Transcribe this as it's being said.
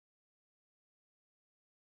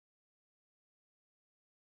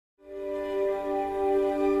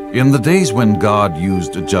In the days when God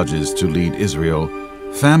used judges to lead Israel,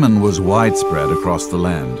 famine was widespread across the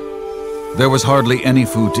land. There was hardly any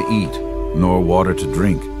food to eat, nor water to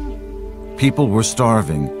drink. People were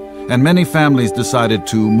starving, and many families decided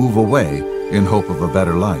to move away in hope of a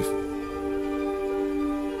better life.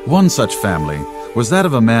 One such family was that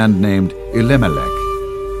of a man named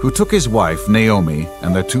Elimelek, who took his wife Naomi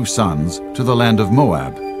and their 2 sons to the land of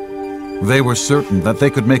Moab. They were certain that they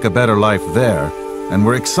could make a better life there, and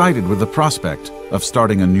were excited with the prospect of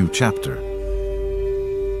starting a new chapter.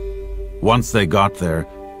 Once they got there,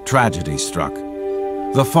 tragedy struck.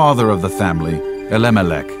 The father of the family,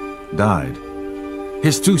 Elimelek, died.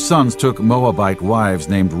 His 2 sons took Moabite wives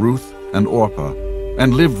named Ruth and Orpah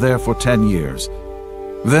and lived there for 10 years.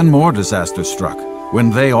 Then more disaster struck when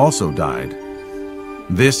they also died.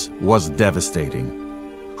 This was devastating.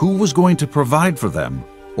 Who was going to provide for them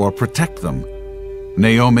or protect them?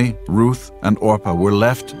 Naomi, Ruth, and Orpah were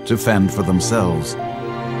left to fend for themselves.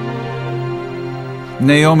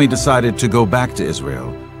 Naomi decided to go back to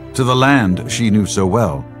Israel, to the land she knew so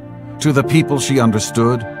well, to the people she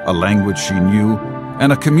understood, a language she knew,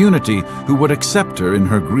 and a community who would accept her in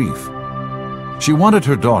her grief. She wanted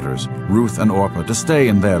her daughters, Ruth and Orpah, to stay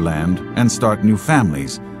in their land and start new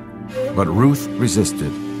families. But Ruth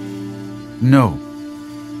resisted. "No,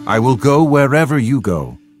 I will go wherever you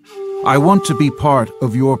go. I want to be part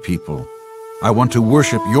of your people. I want to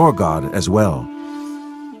worship your God as well."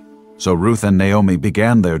 So Ruth and Naomi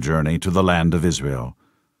began their journey to the land of Israel.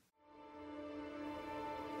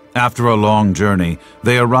 After a long journey,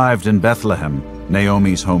 they arrived in Bethlehem,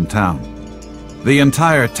 Naomi's hometown. The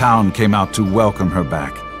entire town came out to welcome her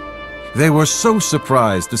back. They were so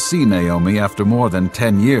surprised to see Naomi after more than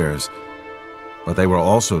 10 years, but they were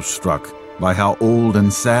also struck by how old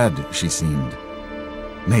and sad she seemed.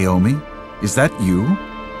 "Naomi, is that you?"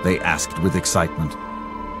 they asked with excitement.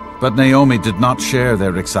 But Naomi did not share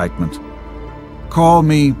their excitement. "Call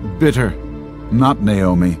me bitter, not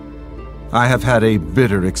Naomi. I have had a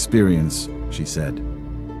bitter experience," she said.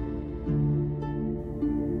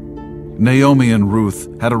 Naomi and Ruth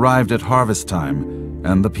had arrived at harvest time,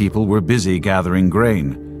 and the people were busy gathering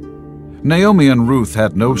grain. Naomi and Ruth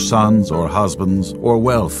had no sons or husbands or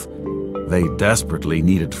wealth. They desperately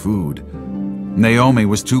needed food. Naomi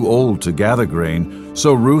was too old to gather grain,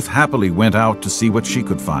 so Ruth happily went out to see what she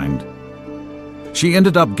could find. She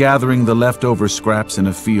ended up gathering the leftover scraps in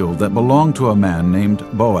a field that belonged to a man named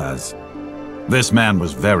Boaz. This man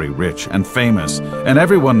was very rich and famous, and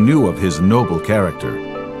everyone knew of his noble character.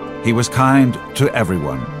 He was kind to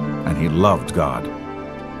everyone, and he loved God.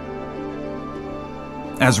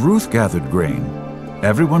 As Ruth gathered grain,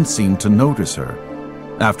 everyone seemed to notice her.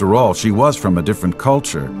 After all, she was from a different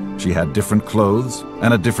culture. She had different clothes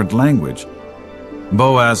and a different language.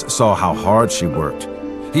 Boaz saw how hard she worked.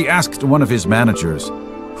 He asked one of his managers,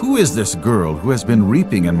 "Who is this girl who has been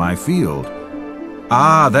reaping in my field?"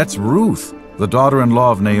 "Ah, that's Ruth, the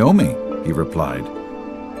daughter-in-law of Naomi," he replied.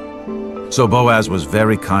 So Boaz was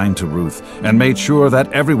very kind to Ruth and made sure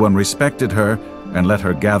that everyone respected her and let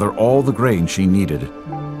her gather all the grain she needed.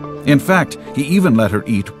 In fact, he even let her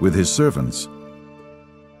eat with his servants.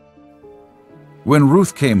 When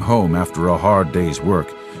Ruth came home after a hard day's work,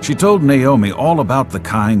 she told Naomi all about the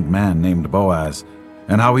kind man named Boaz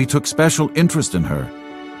and how he took special interest in her.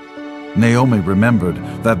 Naomi remembered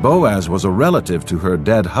that Boaz was a relative to her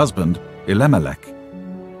dead husband, Elimelek.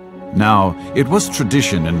 Now, it was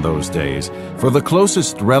tradition in those days for the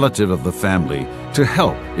closest relative of the family to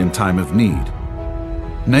help in time of need.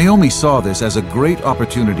 Naomi saw this as a great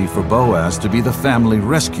opportunity for Boaz to be the family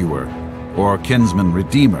rescuer, or kinsman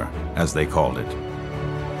redeemer, as they called it.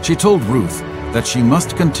 She told Ruth that she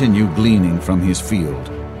must continue gleaning from his field.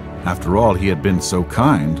 After all, he had been so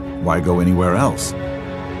kind, why go anywhere else?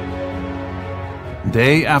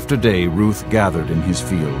 Day after day, Ruth gathered in his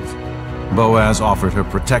field. Boaz offered her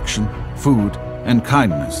protection, food, and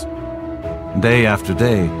kindness. Day after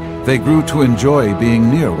day, they grew to enjoy being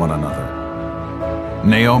near one another.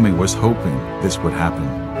 Naomi was hoping this would happen.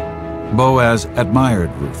 Boaz admired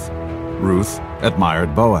Ruth. Ruth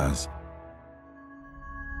admired Boaz.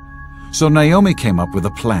 So Naomi came up with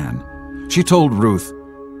a plan. She told Ruth,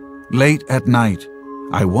 "Late at night,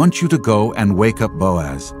 I want you to go and wake up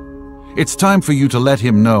Boaz. It's time for you to let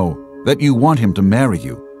him know that you want him to marry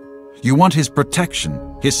you. You want his protection,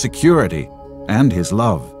 his security, and his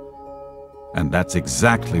love." And that's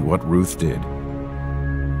exactly what Ruth did.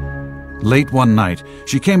 Late one night,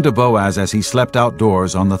 she came to Boaz as he slept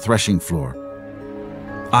outdoors on the threshing floor.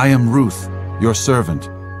 "I am Ruth, your servant.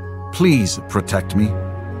 Please protect me."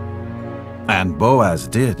 And Boaz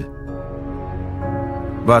did.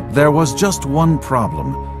 But there was just one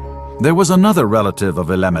problem. There was another relative of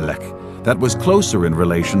Elimelek that was closer in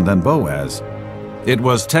relation than Boaz. It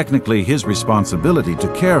was technically his responsibility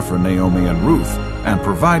to care for Naomi and Ruth and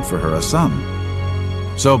provide for her a son.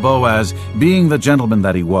 So Boaz, being the gentleman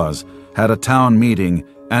that he was, had a town meeting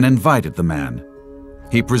and invited the man.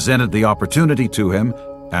 He presented the opportunity to him,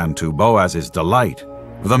 and to Boaz's delight,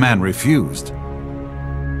 the man refused.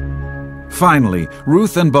 Finally,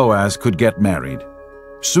 Ruth and Boaz could get married.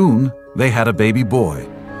 Soon, they had a baby boy,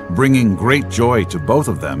 bringing great joy to both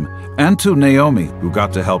of them and to Naomi, who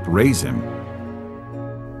got to help raise him.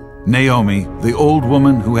 Naomi, the old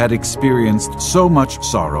woman who had experienced so much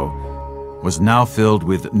sorrow, was now filled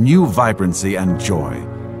with new vibrancy and joy.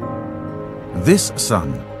 This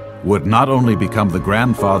son would not only become the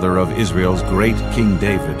grandfather of Israel's great King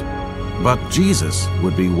David, but Jesus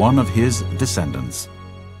would be one of his descendants.